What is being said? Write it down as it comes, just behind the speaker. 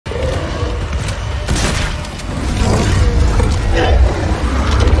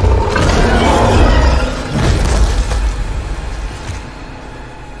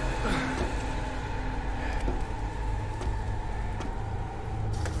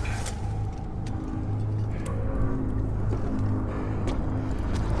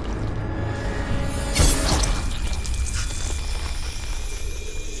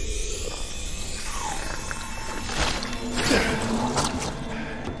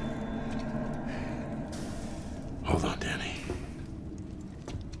Hold on, Danny.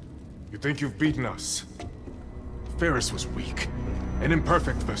 You think you've beaten us? Ferris was weak, an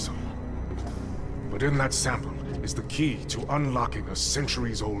imperfect vessel. But in that sample is the key to unlocking a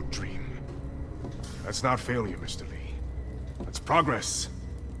centuries-old dream. That's not failure, Mr. Lee. That's progress.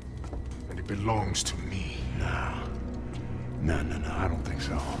 And it belongs to me. No, I don't think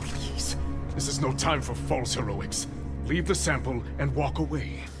so. Please. This is no time for false heroics. Leave the sample and walk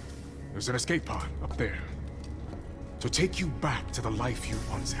away. There's an escape pod up there. To take you back to the life you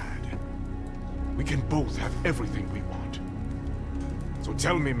once had. We can both have everything we want. So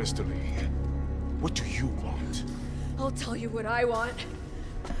tell me, Mr. Lee, what do you want? I'll tell you what I want.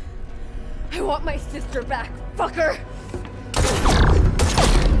 I want my sister back, fucker!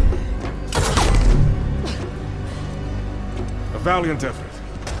 A valiant effort.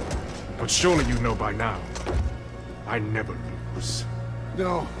 But surely you know by now, I never lose.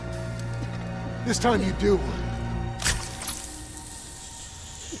 No. This time you do.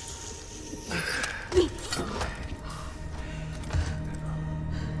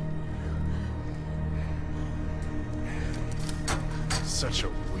 Such a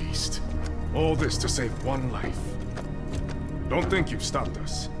waste. All this to save one life. Don't think you've stopped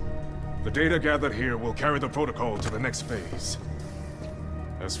us. The data gathered here will carry the protocol to the next phase.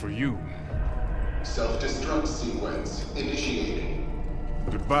 As for you... Self-destruct sequence initiating.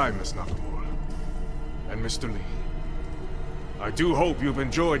 Goodbye, Miss Nakamura. And Mr. Lee. I do hope you've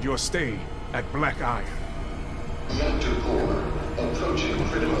enjoyed your stay at Black Iron. Reactor core approaching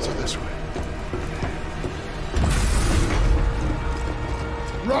critical. Let's go this way.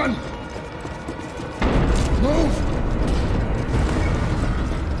 Run! Move!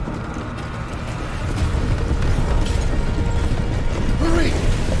 Hurry!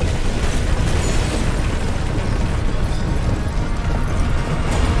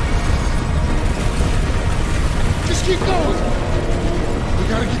 Just keep going! We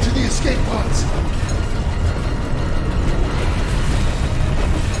gotta get to the escape pods.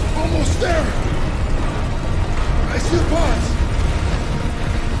 Almost there! I see the pods!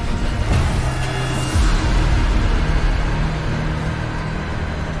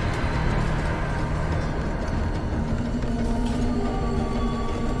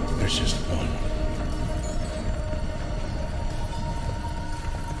 There's just one.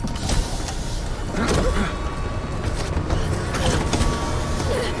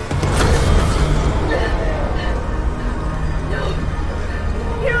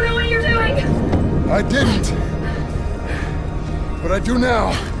 You don't know what you're doing! I didn't. But I do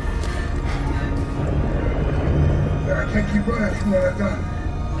now. I can't keep running from what I've done.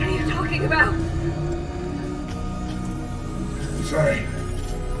 What are you talking about? Sorry.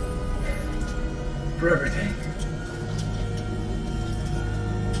 For everything.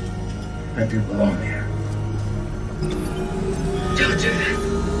 I do belong here. Don't do this!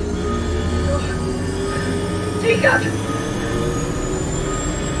 No. Jacob!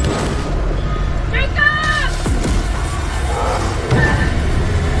 Jacob!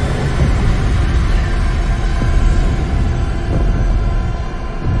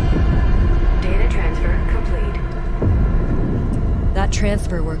 Data transfer complete. That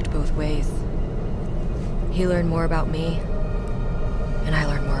transfer worked both ways. He learned more about me, and I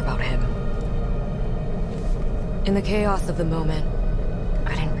learned more about him. In the chaos of the moment,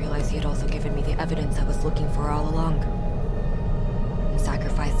 I didn't realize he had also given me the evidence I was looking for all along. And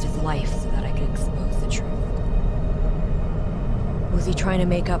sacrificed his life so that I could expose the truth. Was he trying to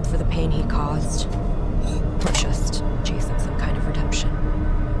make up for the pain he caused? Or just chasing some kind of redemption?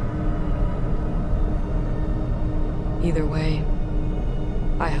 Either way,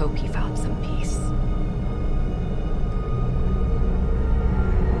 I hope he found some peace.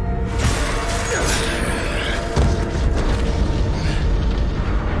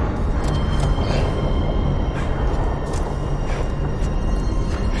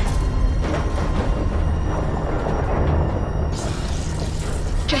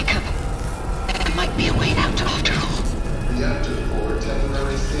 Jacob, there might be a way out after all. Reactor